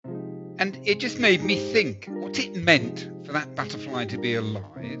And it just made me think what it meant for that butterfly to be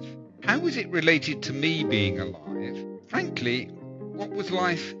alive. How was it related to me being alive? Frankly, what was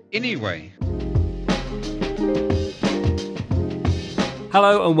life anyway?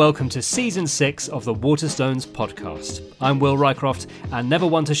 Hello and welcome to Season 6 of the Waterstones podcast. I'm Will Rycroft, and never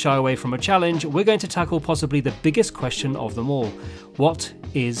one to shy away from a challenge, we're going to tackle possibly the biggest question of them all. What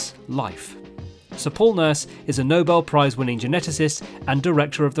is life? Sir Paul Nurse is a Nobel Prize-winning geneticist and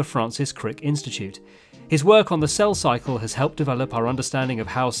director of the Francis Crick Institute. His work on the cell cycle has helped develop our understanding of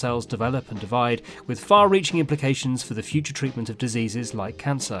how cells develop and divide, with far-reaching implications for the future treatment of diseases like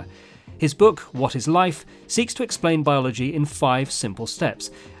cancer. His book, What is Life, seeks to explain biology in 5 simple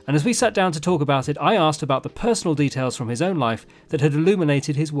steps. And as we sat down to talk about it, I asked about the personal details from his own life that had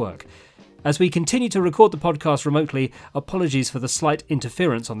illuminated his work. As we continue to record the podcast remotely, apologies for the slight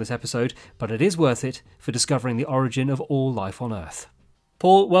interference on this episode, but it is worth it for discovering the origin of all life on Earth.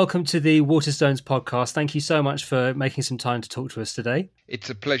 Paul, welcome to the Waterstones podcast. Thank you so much for making some time to talk to us today.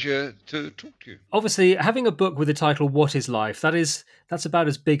 It's a pleasure to talk to you. Obviously, having a book with the title "What is Life," that's about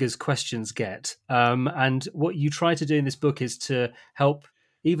as big as questions get. And what you try to do in this book is to help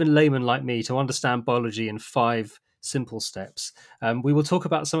even laymen like me to understand biology in 5 simple steps. We will talk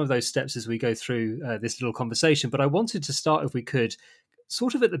about some of those steps as we go through this little conversation. But I wanted to start, if we could,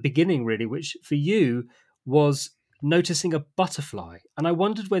 sort of at the beginning, really, which for you was noticing a butterfly. And I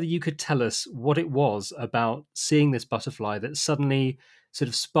wondered whether you could tell us what it was about seeing this butterfly that suddenly sort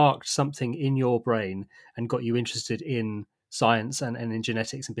of sparked something in your brain and got you interested in science and in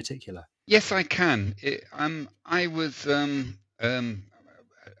genetics in particular. Yes, I can. I was a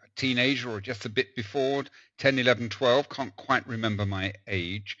teenager or just a bit before, 10, 11, 12, can't quite remember my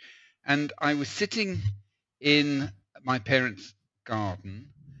age. And I was sitting in my parents' garden.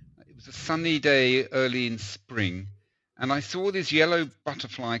 It was a sunny day early in spring, and I saw this yellow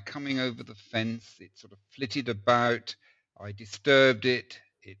butterfly coming over the fence. It sort of flitted about. I disturbed it.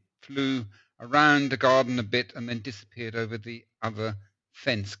 It flew around the garden a bit and then disappeared over the other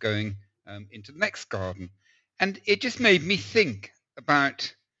fence going into the next garden. And it just made me think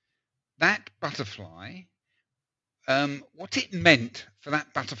about that butterfly, what it meant for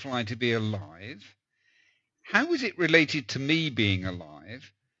that butterfly to be alive. How was it related to me being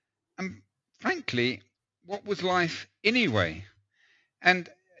alive? And frankly, what was life anyway? And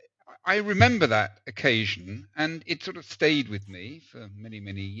I remember that occasion, and it sort of stayed with me for many,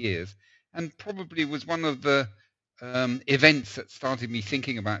 many years, and probably was one of the events that started me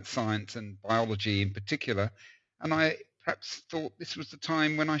thinking about science and biology in particular. And I perhaps thought this was the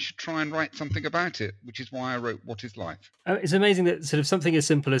time when I should try and write something about it, which is why I wrote What is Life? It's amazing that sort of something as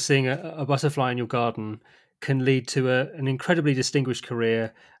simple as seeing a butterfly in your garden can lead to an incredibly distinguished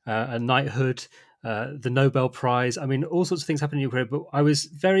career, a knighthood, the Nobel Prize. I mean, all sorts of things happen in your career, but I was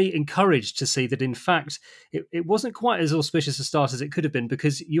very encouraged to see that, in fact, it wasn't quite as auspicious a start as it could have been,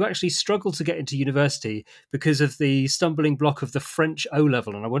 because you actually struggled to get into university because of the stumbling block of the French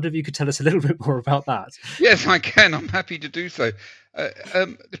O-level. And I wonder if you could tell us a little bit more about that. Yes, I can. I'm happy to do so.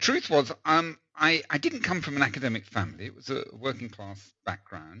 The truth was, I didn't come from an academic family. It was a working class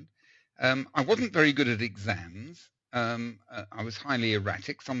background. I wasn't very good at exams. I was highly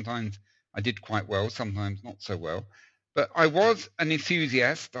erratic. Sometimes I did quite well, sometimes not so well. But I was an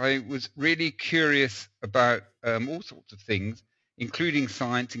enthusiast. I was really curious about all sorts of things, including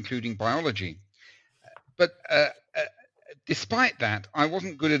science, including biology. But despite that, I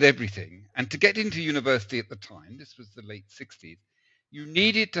wasn't good at everything. And to get into university at the time, this was the late 60s, you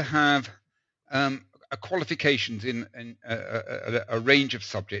needed to have qualifications in a range of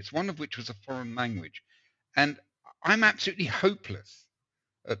subjects, one of which was a foreign language. And I'm absolutely hopeless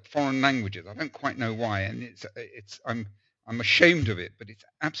at foreign languages. I don't quite know why, and I'm ashamed of it, but it's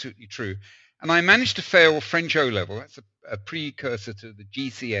absolutely true. And I managed to fail French O-level. That's a precursor to the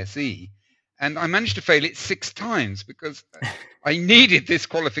GCSE. And I managed to fail it 6 times because I needed this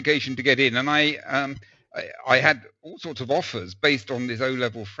qualification to get in. And I had all sorts of offers based on this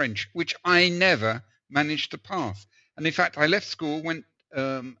O-level French, which I never managed to pass. And in fact, I left school, went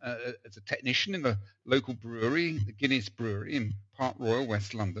as a technician in the local brewery, the Guinness Brewery in Park Royal,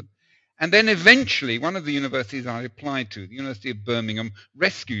 West London. And then eventually, one of the universities I applied to, the University of Birmingham,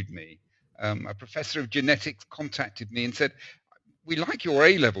 rescued me. A professor of genetics contacted me and said, "We like your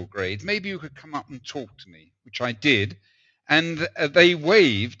A-level grades. Maybe you could come up and talk to me," which I did. And they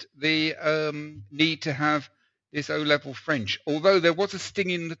waived the need to have this O-level French. Although there was a sting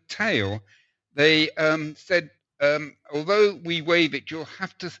in the tail, they said, although we waive it, you'll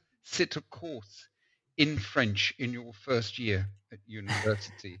have to sit a course in French in your first year at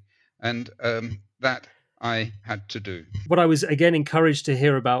university. And that I had to do. What I was again encouraged to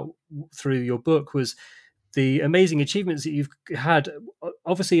hear about through your book was the amazing achievements that you've had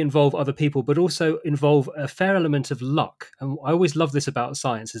obviously involve other people, but also involve a fair element of luck. And I always love this about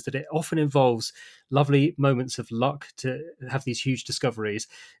science, is that it often involves lovely moments of luck to have these huge discoveries.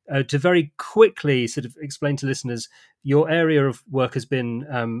 To very quickly sort of explain to listeners, your area of work has been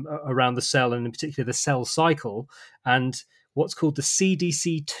around the cell, and in particular the cell cycle, and what's called the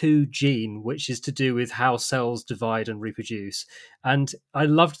CDC2 gene, which is to do with how cells divide and reproduce. And I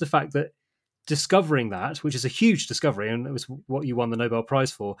loved the fact that discovering that, which is a huge discovery, and it was what you won the Nobel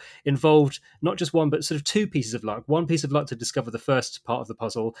Prize for, involved not just one, but sort of two pieces of luck. One piece of luck to discover the first part of the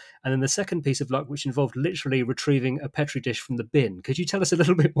puzzle, and then the second piece of luck, which involved literally retrieving a Petri dish from the bin. Could you tell us a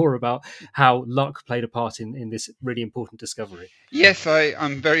little bit more about how luck played a part in this really important discovery? Yes,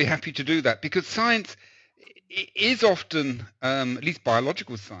 I'm very happy to do that, because science is often, at least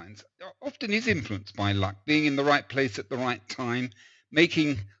biological science, often is influenced by luck, being in the right place at the right time,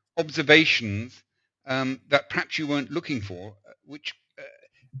 making observations that perhaps you weren't looking for, which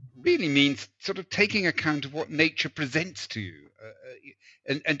really means sort of taking account of what nature presents to you,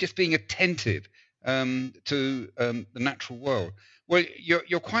 and just being attentive to the natural world. Well,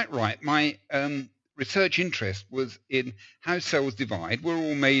 you're quite right. My research interest was in how cells divide. We're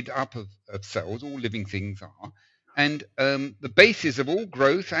all made up of cells, all living things are. And the basis of all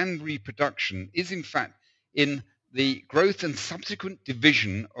growth and reproduction is, in fact, in the growth and subsequent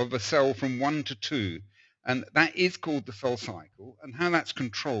division of a cell from 1 to 2. And that is called the cell cycle. And how that's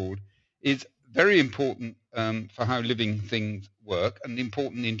controlled is very important for how living things work, and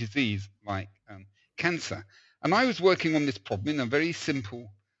important in disease like cancer. And I was working on this problem in a very simple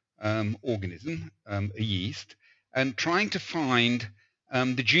organism, a yeast, and trying to find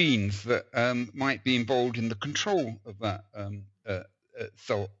the genes that might be involved in the control of that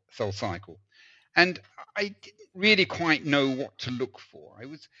cell cycle. And I didn't really quite know what to look for. I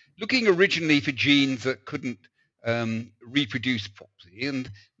was looking originally for genes that couldn't reproduce properly,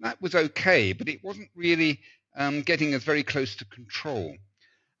 and that was okay, but it wasn't really getting us very close to control.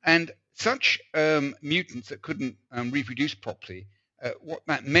 And such mutants that couldn't reproduce properly, what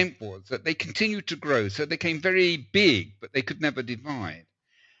that meant was that they continued to grow, so they became very big, but they could never divide.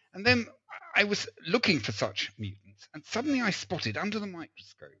 And then I was looking for such mutants, and suddenly I spotted under the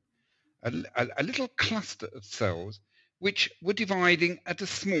microscope a little cluster of cells which were dividing at a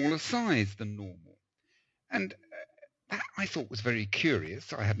smaller size than normal. And that I thought was very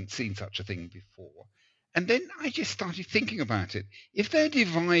curious. I hadn't seen such a thing before. And then I just started thinking about it. If they're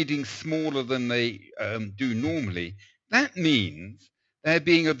dividing smaller than they do normally, that means they're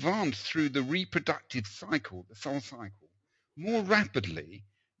being advanced through the reproductive cycle, the cell cycle, more rapidly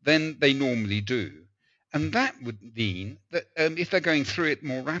than they normally do. And that would mean that if they're going through it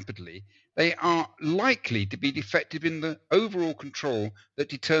more rapidly, they are likely to be defective in the overall control that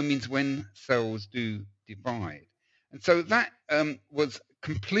determines when cells do divide. And so that was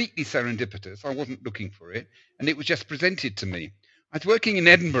completely serendipitous. I wasn't looking for it, and it was just presented to me. I was working in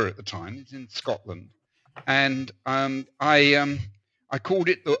Edinburgh at the time. It's in Scotland, and I called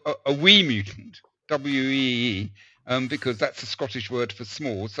it a wee mutant, WEE, because that's a Scottish word for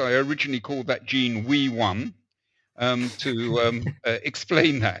small. So I originally called that gene WEE1 to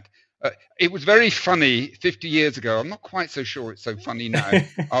explain that. It was very funny 50 years ago. I'm not quite so sure it's so funny now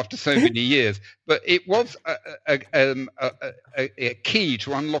after so many years, but it was a key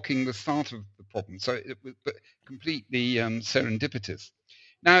to unlocking the start of the problem. So it was completely serendipitous.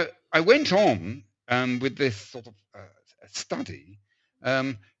 Now, I went on with this sort of study,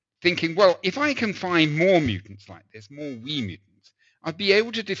 thinking, well, if I can find more mutants like this, more wee mutants, I'd be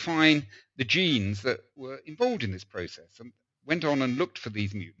able to define the genes that were involved in this process. And went on and looked for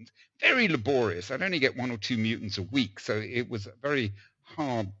these mutants. Very laborious. I'd only get 1 or 2 mutants a week, so it was a very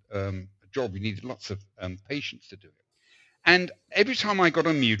hard job. You needed lots of patience to do it. And every time I got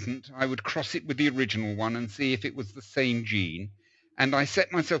a mutant, I would cross it with the original one and see if it was the same gene. And I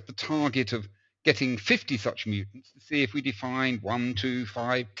set myself the target of getting 50 such mutants to see if we defined 1, 2,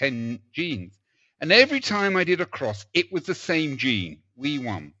 5, 10 genes. And every time I did a cross, it was the same gene,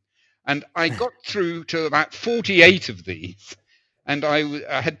 WEE1. And I got through to about 48 of these, and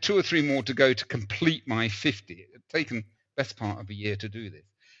I had 2 or 3 more to go to complete my 50. It had taken the best part of a year to do this.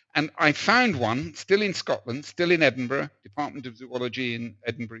 And I found one, still in Scotland, still in Edinburgh, Department of Zoology in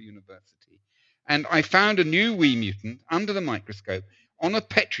Edinburgh University. And I found a new wee mutant under the microscope on a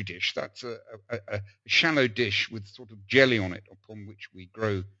Petri dish. That's a shallow dish with sort of jelly on it upon which we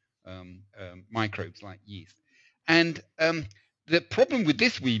grow microbes like yeast. And the problem with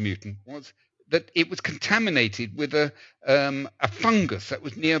this wee mutant was that it was contaminated with a fungus that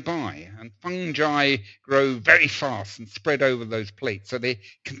was nearby. And fungi grow very fast and spread over those plates, so they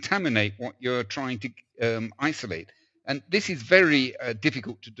contaminate what you're trying to isolate. And this is very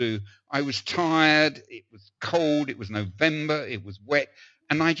difficult to do. I was tired, it was cold, it was November, it was wet,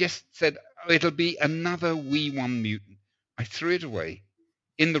 and I just said, oh, it'll be another Wee1 mutant. I threw it away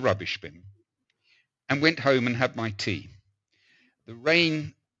in the rubbish bin and went home and had my tea. The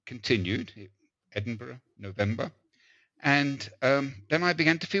rain continued, Edinburgh, November, and then I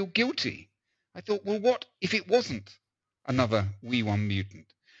began to feel guilty. I thought, well, what if it wasn't another Wee1 mutant?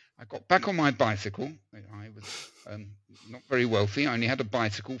 I got back on my bicycle. I was not very wealthy. I only had a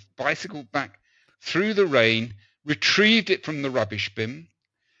bicycled back through the rain, retrieved it from the rubbish bin,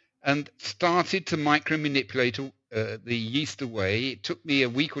 and started to micro-manipulate the yeast away. It took me a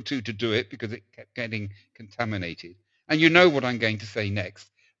week or two to do it because it kept getting contaminated. And you know what I'm going to say next.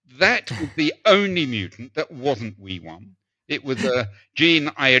 That was the only mutant that wasn't Wee1. It was a gene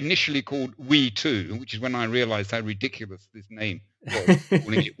I initially called Wee2, which is when I realized how ridiculous this name was,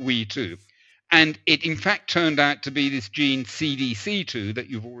 calling it Wee2. And it in fact turned out to be this gene CDC2 that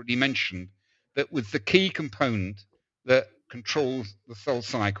you've already mentioned, that was the key component that controls the cell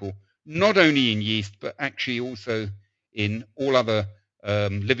cycle, not only in yeast, but actually also in all other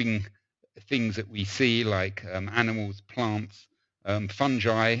living things that we see, like animals, plants,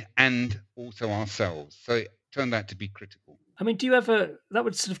 fungi, and also ourselves. So it turned out to be critical. I mean, that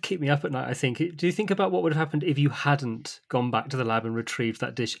would sort of keep me up at night, I think. Do you think about what would have happened if you hadn't gone back to the lab and retrieved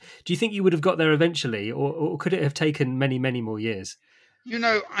that dish? Do you think you would have got there eventually, or could it have taken many, many more years? You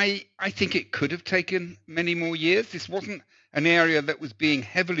know, I think it could have taken many more years. This wasn't an area that was being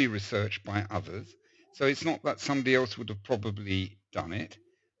heavily researched by others, so it's not that somebody else would have probably done it.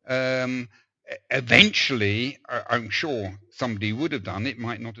 Eventually, I'm sure somebody would have done it. It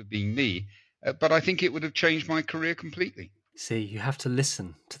might not have been me, but I think it would have changed my career completely. See, you have to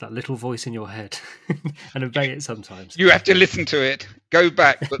listen to that little voice in your head and obey it sometimes. You have to listen to it, go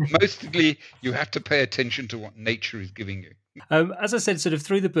back, but mostly you have to pay attention to what nature is giving you. As I said, sort of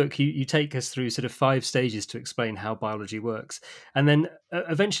through the book, you take us through sort of 5 stages to explain how biology works. And then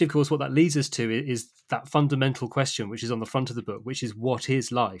eventually, of course, what that leads us to is that fundamental question, which is on the front of the book, which is, what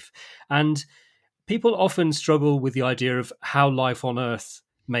is life? And people often struggle with the idea of how life on Earth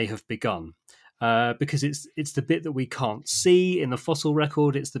may have begun. Because it's the bit that we can't see in the fossil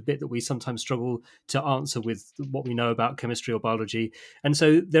record. It's the bit that we sometimes struggle to answer with what we know about chemistry or biology. And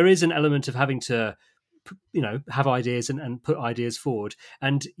so there is an element of having to, have ideas and put ideas forward.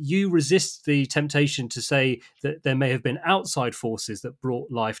 And you resist the temptation to say that there may have been outside forces that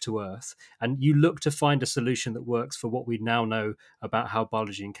brought life to Earth. And you look to find a solution that works for what we now know about how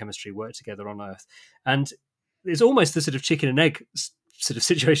biology and chemistry work together on Earth. And it's almost the sort of chicken and egg sort of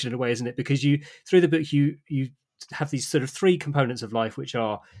situation in a way, isn't it? Because you, through the book, you have these sort of 3 components of life, which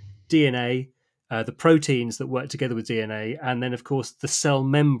are DNA, the proteins that work together with DNA, and then, of course, the cell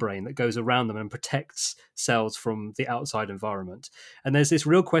membrane that goes around them and protects cells from the outside environment. And there's this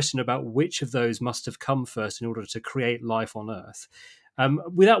real question about which of those must have come first in order to create life on Earth.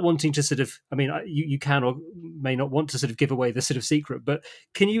 Without wanting to sort of, I mean, you can or may not want to sort of give away the sort of secret, but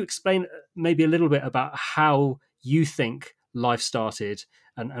can you explain maybe a little bit about how you think life started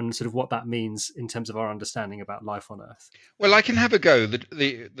and sort of what that means in terms of our understanding about life on Earth? Well, I can have a go.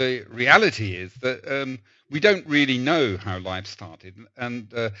 The reality is that we don't really know how life started,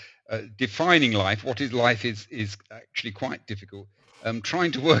 and defining life, what is life, is actually quite difficult.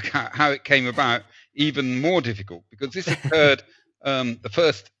 Trying to work out how it came about, even more difficult, because this occurred. The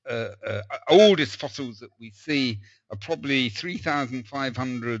first oldest fossils that we see are probably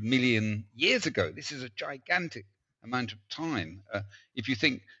 3,500 million years ago. This is a gigantic amount of time. If you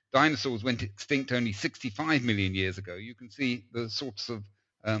think dinosaurs went extinct only 65 million years ago, you can see the sorts of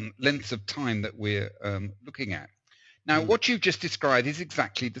lengths of time that we're looking at. Now, what you've just described is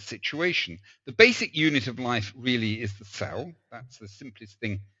exactly the situation. The basic unit of life really is the cell. That's the simplest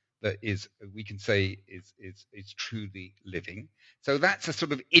thing that we can say is truly living. So that's a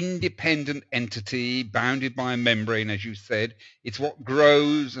sort of independent entity bounded by a membrane, as you said. It's what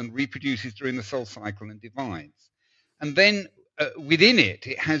grows and reproduces during the cell cycle and divides. And then within it,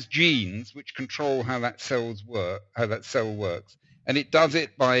 it has genes which control how that cell works. And it does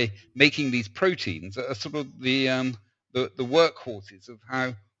it by making these proteins that are sort of the workhorses of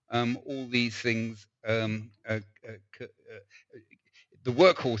how all these things, the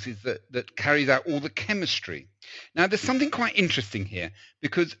workhorses that carries out all the chemistry. Now, there's something quite interesting here,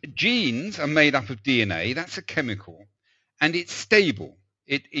 because genes are made up of DNA. That's a chemical, and it's stable.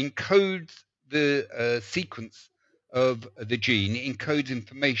 It encodes the sequence of the gene, encodes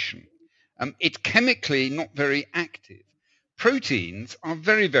information. It's chemically not very active. Proteins are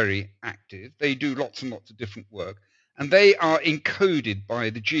very, very active. They do lots and lots of different work, and they are encoded by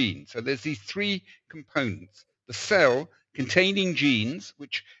the gene. So there's these three components: the cell containing genes,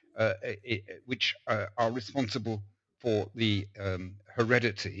 which are responsible for the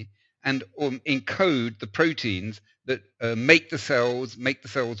heredity, and encode the proteins that make the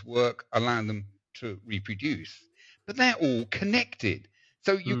cells work, allow them to reproduce. But they're all connected.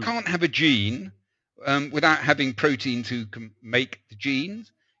 So you can't have a gene without having proteins who can make the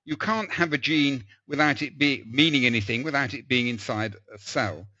genes. You can't have a gene without it meaning anything, without it being inside a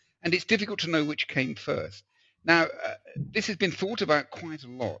cell. And it's difficult to know which came first. Now, this has been thought about quite a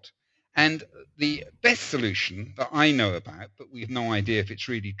lot. And the best solution that I know about, but we have no idea if it's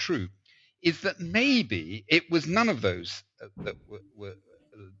really true, is that maybe it was none of those that were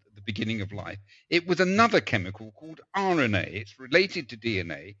the beginning of life. It was another chemical called RNA. It's related to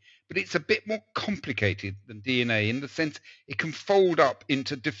DNA, but it's a bit more complicated than DNA in the sense it can fold up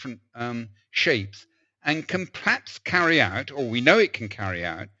into different shapes and can perhaps carry out, or we know it can carry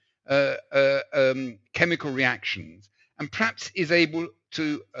out, chemical reactions, and perhaps is able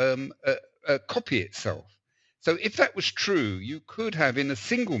to copy itself. So if that was true, you could have in a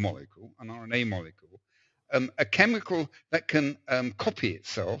single molecule, an RNA molecule, a chemical that can copy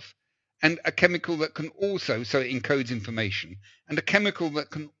itself, and a chemical that can also, so it encodes information, and a chemical that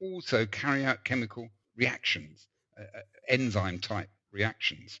can also carry out chemical reactions, enzyme type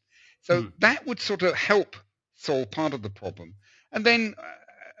reactions. So that would sort of help solve part of the problem. And then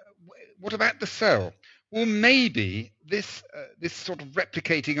what about the cell? Well, maybe this sort of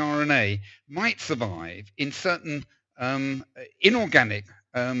replicating RNA might survive in certain inorganic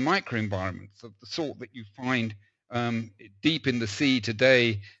microenvironments of the sort that you find deep in the sea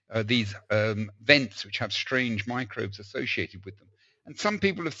today, these vents which have strange microbes associated with them. And some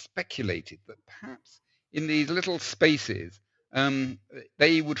people have speculated that perhaps in these little spaces,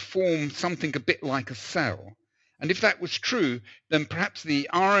 they would form something a bit like a cell. And if that was true, then perhaps the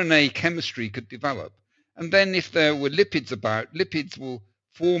RNA chemistry could develop. And then if there were lipids about, lipids will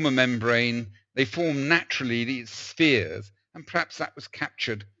form a membrane. They form naturally these spheres, and perhaps that was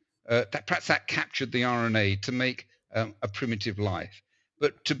captured. Perhaps that captured the RNA to make a primitive life.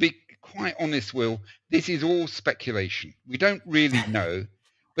 But to be quite honest, Will, this is all speculation. We don't really know,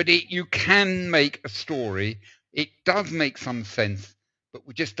 but you can make a story. It does make some sense, but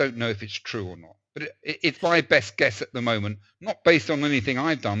we just don't know if it's true or not. But it's my best guess at the moment, not based on anything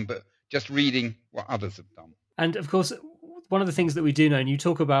I've done, but just reading what others have done. And of course, one of the things that we do know, and you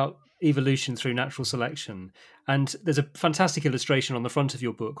talk about evolution through natural selection, and there's a fantastic illustration on the front of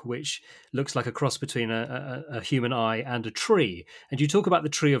your book which looks like a cross between a human eye and a tree. And you talk about the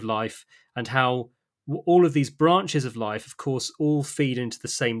tree of life and how all of these branches of life, of course, all feed into the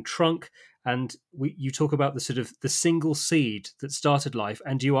same trunk. And you talk about the sort of the single seed that started life,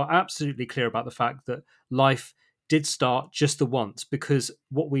 and you are absolutely clear about the fact that life did start just the once, because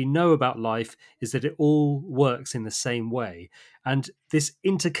what we know about life is that it all works in the same way. And this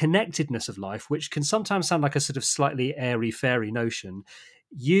interconnectedness of life, which can sometimes sound like a sort of slightly airy-fairy notion,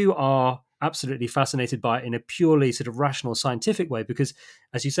 you are absolutely fascinated by it in a purely sort of rational scientific way, because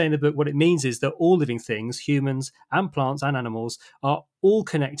as you say in the book, what it means is that all living things, humans and plants and animals, are all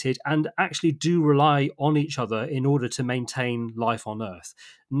connected and actually do rely on each other in order to maintain life on Earth.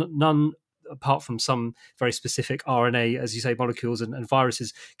 None, apart from some very specific RNA, as you say, molecules and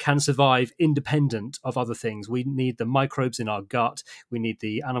viruses, can survive independent of other things. We need the microbes in our gut. We need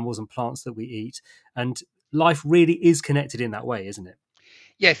the animals and plants that we eat. And life really is connected in that way, isn't it?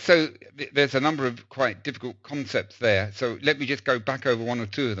 Yes, so there's a number of quite difficult concepts there. So let me just go back over one or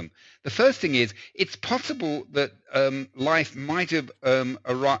two of them. The first thing is, it's possible that life might have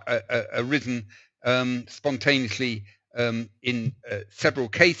arisen spontaneously in several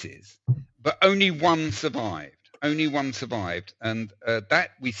cases, but only one survived. Only one survived, and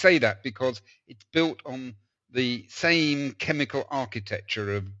that we say that because it's built on the same chemical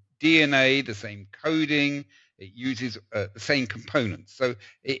architecture of DNA, the same coding. It uses the same components. So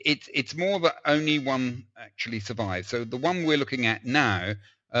it's more that only one actually survived. So the one we're looking at now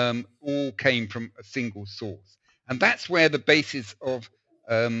all came from a single source. And that's where the basis of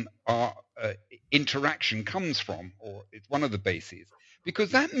our interaction comes from, or it's one of the bases.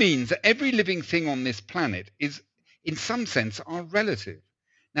 Because that means that every living thing on this planet is, in some sense, our relative.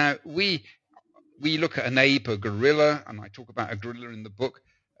 Now, we look at an ape, a gorilla, and I talk about a gorilla in the book,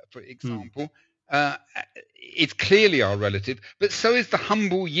 for example. It's clearly our relative, but so is the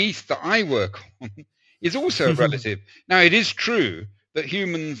humble yeast that I work on, is also a relative. Now, it is true that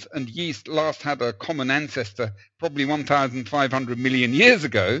humans and yeast last had a common ancestor probably 1,500 million years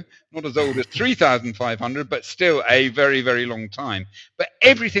ago, not as old as 3,500, but still a very, very long time. But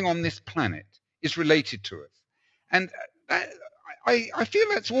everything on this planet is related to us. And I feel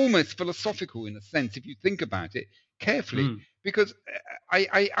that's almost philosophical in a sense, if you think about it carefully, because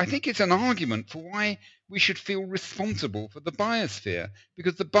I think it's an argument for why we should feel responsible for the biosphere,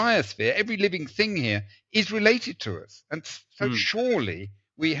 because the biosphere, every living thing here, is related to us. And so surely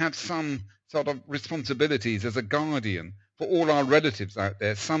we have some sort of responsibilities as a guardian for all our relatives out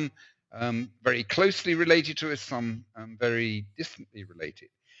there, some very closely related to us, some very distantly related.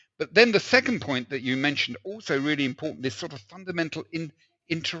 But then the second point that you mentioned, also really important, this sort of fundamental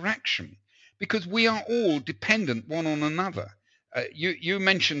interaction, because we are all dependent one on another. You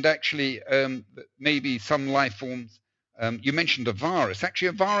mentioned actually that maybe some life forms, you mentioned a virus. Actually,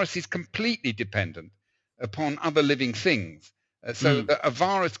 a virus is completely dependent upon other living things. So that a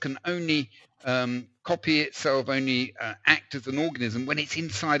virus can only copy itself, only act as an organism when it's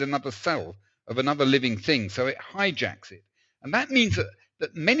inside another cell of another living thing. So it hijacks it. And that means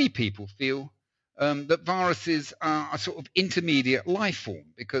that many people feel that viruses are a sort of intermediate life form,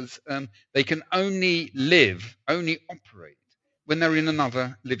 because they can only live, only operate when they're in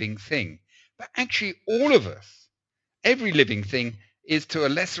another living thing. But actually, all of us, every living thing, is to a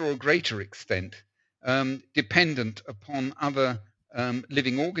lesser or greater extent dependent upon other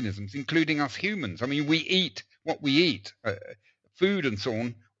living organisms, including us humans. I mean, we eat what we eat, food and so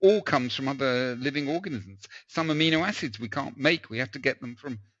on, all comes from other living organisms. Some amino acids we can't make; we have to get them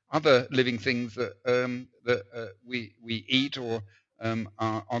from other living things that we eat or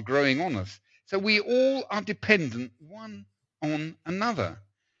are growing on us. So we all are dependent one on another,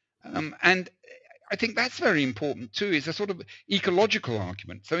 and I think that's very important too. Is a sort of ecological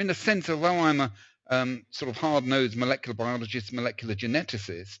argument. So in a sense, although I'm a sort of hard-nosed molecular biologist, molecular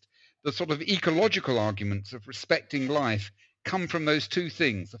geneticist, the sort of ecological arguments of respecting life come from those two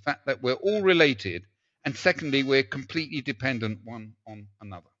things: the fact that we're all related, and secondly, we're completely dependent one on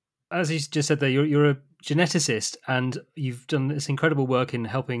another. As you just said there, you're a geneticist, and you've done this incredible work in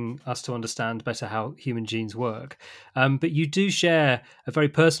helping us to understand better how human genes work. But you do share a very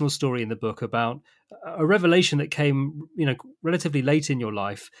personal story in the book about a revelation that came, relatively late in your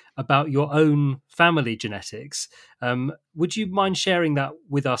life about your own family genetics. Would you mind sharing that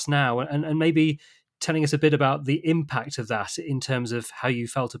with us now, and maybe telling us a bit about the impact of that in terms of how you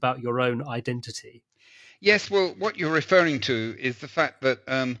felt about your own identity? Yes, well, what you're referring to is the fact that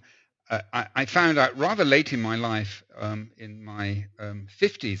I found out rather late in my life, in my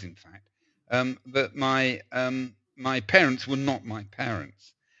 50s, in fact, that my parents were not my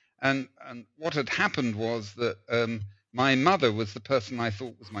parents. And what had happened was that my mother was the person I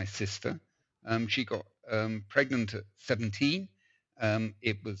thought was my sister. She got pregnant at 17.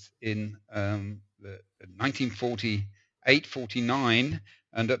 It was in 1948, 49,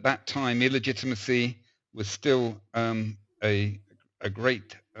 and at that time illegitimacy was still a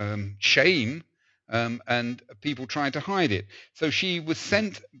great shame, and people tried to hide it. So she was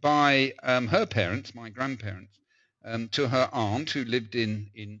sent by her parents, my grandparents, to her aunt, who lived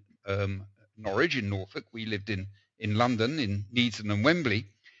in Norwich in Norfolk. We lived in London, in Neasden and Wembley,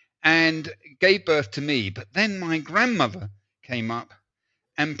 and gave birth to me. But then my grandmother came up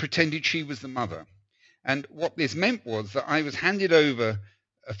and pretended she was the mother. And what this meant was that I was handed over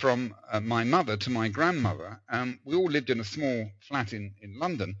from my mother to my grandmother. We all lived in a small flat in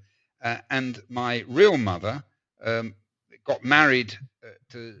London, and my real mother got married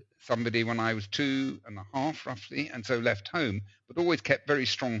to somebody when I was 2.5 roughly, and so left home, but always kept very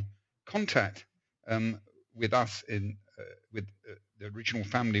strong contact with us with the original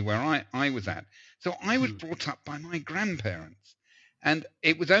family where I was at. So I was brought up by my grandparents, and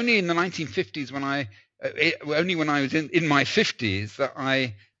it was only in the 1950s only when I was in my 50s that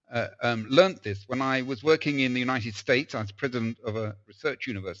I learnt this. When I was working in the United States, I was president of a research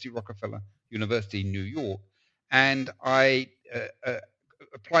university, Rockefeller University in New York, and I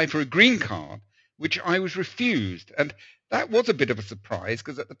applied for a green card, which I was refused. And that was a bit of a surprise,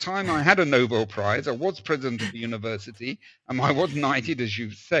 because at the time I had a Nobel Prize, I was president of the university, and I was knighted, as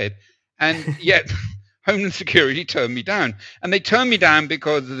you said, and yet Homeland Security turned me down. And they turned me down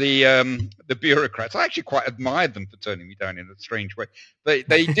because the bureaucrats, I actually quite admired them for turning me down in a strange way, but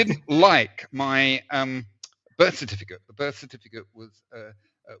they didn't like my birth certificate. The birth certificate was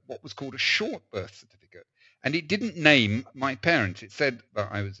what was called a short birth certificate, and it didn't name my parents. It said that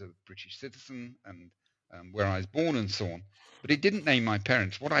I was a British citizen and where I was born and so on, but it didn't name my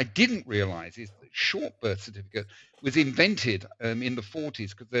parents. What I didn't realize is that short birth certificate was invented in the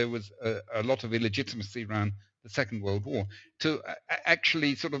 40s, because there was a lot of illegitimacy around the Second World War, to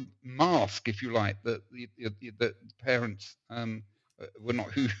actually sort of mask, if you like, that the parents were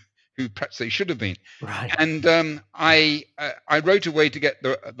not who perhaps they should have been. Right. And I wrote away to get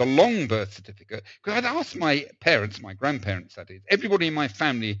the long birth certificate, because I'd asked my parents, my grandparents, that is. Everybody in my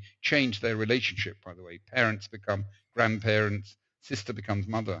family changed their relationship, by the way. Parents become grandparents, sister becomes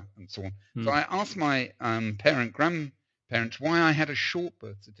mother, and so on. So I asked my grandparents why I had a short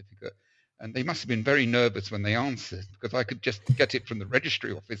birth certificate. And they must have been very nervous when they answered, because I could just get it from the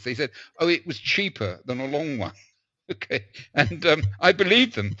registry office. They said, oh, it was cheaper than a long one. Okay. And I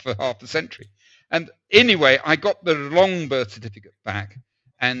believed them for half a century. And anyway, I got the long birth certificate back.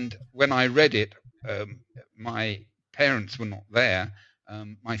 And when I read it, my parents were not there.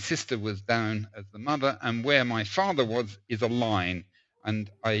 My sister was down as the mother. And where my father was is a line.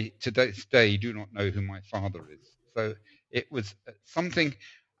 And I, to this day, do not know who my father is. So it was something.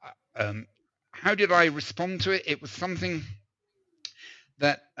 How did I respond to it? It was something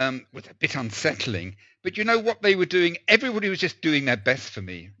that was a bit unsettling. But you know what they were doing? Everybody was just doing their best for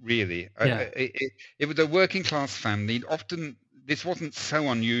me, really. Yeah. It was a working class family. Often, this wasn't so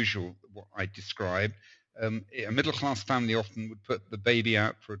unusual, what I described. A middle class family often would put the baby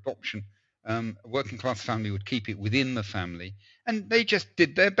out for adoption. A working class family would keep it within the family. And they just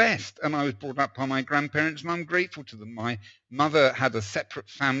did their best. And I was brought up by my grandparents, and I'm grateful to them. My mother had a separate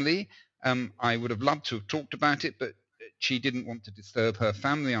family. I would have loved to have talked about it, but she didn't want to disturb her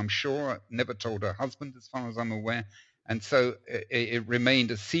family, I'm sure. I never told her husband, as far as I'm aware. And so it remained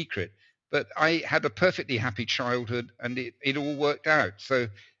a secret. But I had a perfectly happy childhood, and it all worked out. So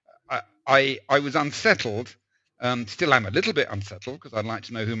I was unsettled. Still am a little bit unsettled, because I'd like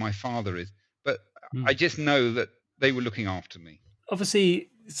to know who my father is. But I just know that they were looking after me. Obviously,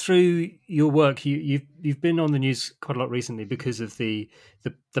 through your work, you've been on the news quite a lot recently because of the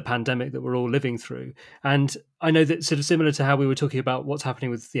pandemic that we're all living through. And I know that, sort of similar to how we were talking about what's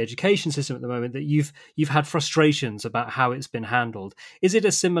happening with the education system at the moment, that you've had frustrations about how it's been handled. Is it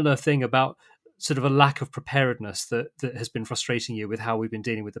a similar thing about sort of a lack of preparedness that has been frustrating you with how we've been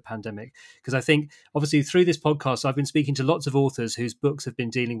dealing with the pandemic? Because I think, obviously, through this podcast, I've been speaking to lots of authors whose books have been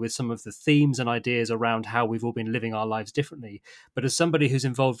dealing with some of the themes and ideas around how we've all been living our lives differently. But as somebody who's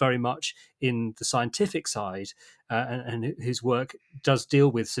involved very much in the scientific side and whose work does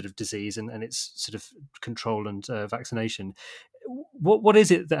deal with sort of disease and its sort of control and vaccination, what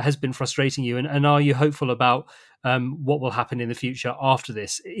is it that has been frustrating you, and are you hopeful about what will happen in the future after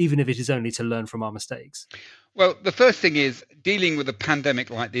this, even if it is only to learn from our mistakes? Well, the first thing is, dealing with a pandemic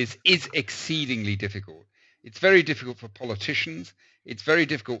like this is exceedingly difficult. It's very difficult for politicians, it's very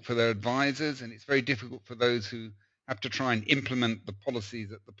difficult for their advisors, and it's very difficult for those who have to try and implement the policies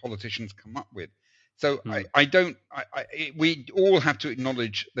that the politicians come up with. So we all have to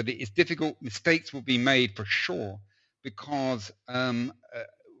acknowledge that it is difficult. Mistakes will be made for sure, because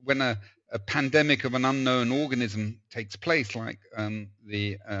when a pandemic of an unknown organism takes place, like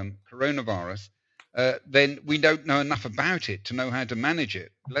the coronavirus, then we don't know enough about it to know how to manage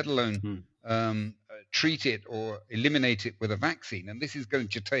it, let alone treat it or eliminate it with a vaccine. And this is going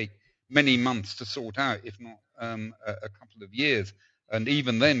to take many months to sort out, if not a couple of years. And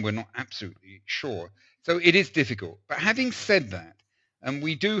even then, we're not absolutely sure. So it is difficult. But having said that,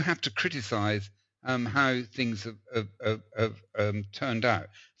 we do have to criticize how things have turned out.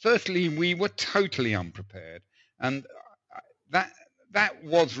 Firstly, we were totally unprepared, and that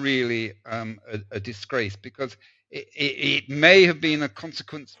was really a disgrace, because it may have been a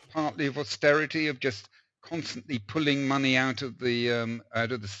consequence partly of austerity, of just constantly pulling money out of the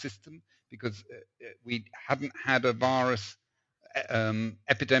system, because we hadn't had a virus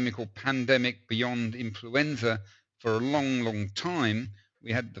epidemic or pandemic beyond influenza for a long time.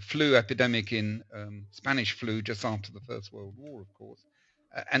 We had the flu epidemic in Spanish flu just after the First World War, of course.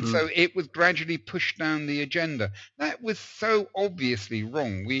 And so it was gradually pushed down the agenda. That was so obviously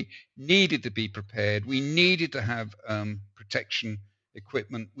wrong. We needed to be prepared. We needed to have protection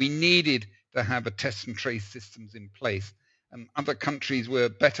equipment. We needed to have a test and trace systems in place. Other countries were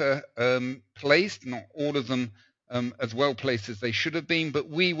better placed, not all of them as well placed as they should have been, but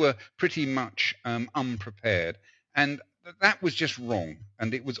we were pretty much unprepared. And that was just wrong,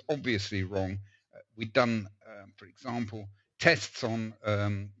 and it was obviously wrong. We'd done, for example, tests on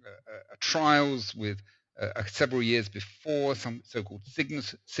trials with several years before, some so-called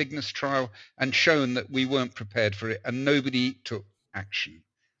Cygnus trial, and shown that we weren't prepared for it, and nobody took action.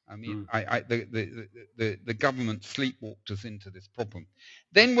 I mean, the government sleepwalked us into this problem.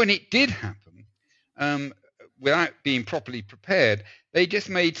 Then when it did happen, without being properly prepared, they just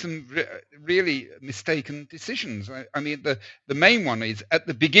made some really mistaken decisions. I mean, the main one is at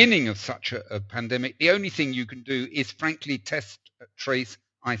the beginning of such a pandemic, the only thing you can do is frankly test, trace,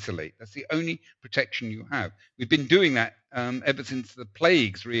 isolate. That's the only protection you have. We've been doing that ever since the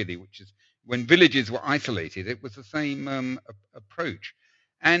plagues, really, which is when villages were isolated. It was the same approach.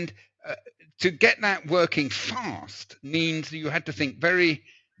 And to get that working fast means you had to think very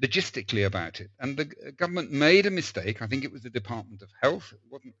logistically about it. And the government made a mistake. I think it was the Department of Health. It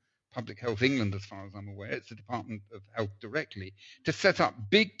wasn't Public Health England, as far as I'm aware. It's the Department of Health directly, to set up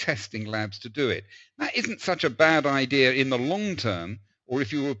big testing labs to do it. That isn't such a bad idea in the long term, or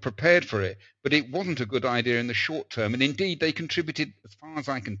if you were prepared for it, but it wasn't a good idea in the short term. And indeed, they contributed, as far as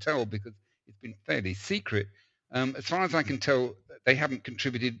I can tell, because it's been fairly secret, as far as I can tell, they haven't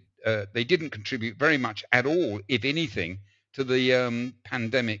contributed, they didn't contribute very much at all, if anything, to the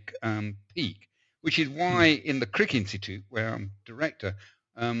pandemic peak, which is why in the Crick Institute, where I'm director,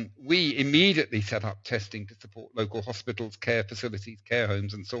 we immediately set up testing to support local hospitals, care facilities, care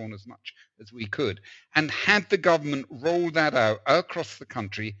homes, and so on as much as we could. And had the government rolled that out across the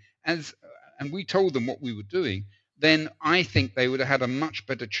country, and we told them what we were doing, then I think they would have had a much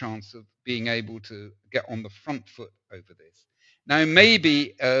better chance of being able to get on the front foot over this. Now,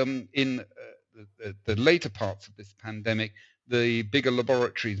 maybe in the later parts of this pandemic, the bigger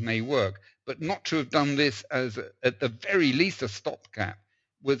laboratories may work, but not to have done this as, at the very least, a stopgap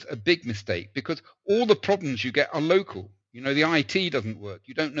was a big mistake, because all the problems you get are local. You know, the IT doesn't work.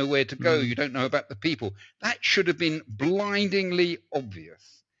 You don't know where to go. You don't know about the people. That should have been blindingly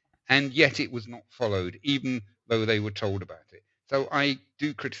obvious, and yet it was not followed, even though they were told about it. So I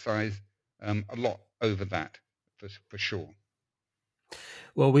do criticize a lot over that, for sure.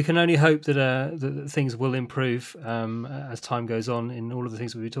 Well, we can only hope that things will improve as time goes on in all of the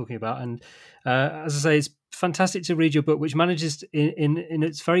things we'll be talking about. And as I say, it's fantastic to read your book, which manages in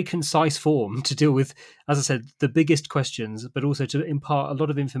its very concise form to deal with, as I said, the biggest questions, but also to impart a lot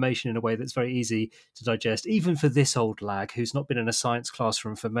of information in a way that's very easy to digest, even for this old lag who's not been in a science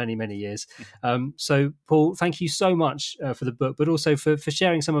classroom for many, many years. So, Paul, thank you so much for the book, but also for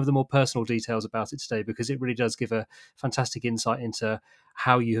sharing some of the more personal details about it today, because it really does give a fantastic insight into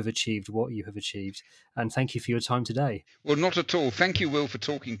how you have achieved what you have achieved. And thank you for your time today. Well, not at all. Thank you, Will, for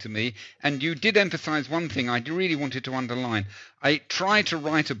talking to me. And you did emphasize one thing I really wanted to underline. I tried to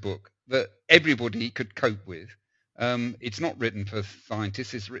write a book that everybody could cope with. It's not written for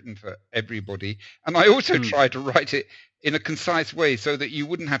scientists, it's written for everybody. And I also tried to write it in a concise way so that you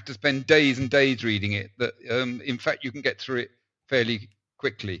wouldn't have to spend days and days reading it, that in fact you can get through it fairly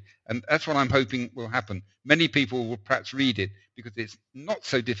quickly. And that's what I'm hoping will happen. Many people will perhaps read it because it's not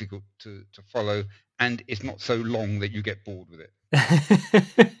so difficult to follow, and it's not so long that you get bored with it.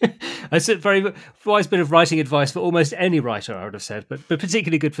 That's a very wise bit of writing advice for almost any writer, I would have said, but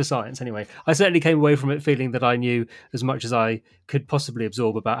particularly good for science anyway. I certainly came away from it feeling that I knew as much as I could possibly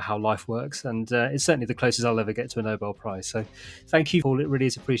absorb about how life works, and it's certainly the closest I'll ever get to a Nobel Prize. So thank you, Paul, it really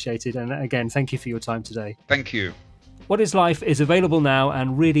is appreciated. And again, thank you for your time today. Thank you. What is Life is available now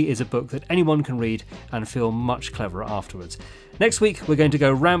and really is a book that anyone can read and feel much cleverer afterwards. Next week, we're going to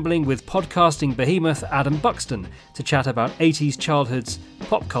go rambling with podcasting behemoth Adam Buxton to chat about 80s childhoods,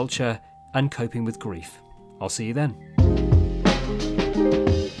 pop culture, and coping with grief. I'll see you then.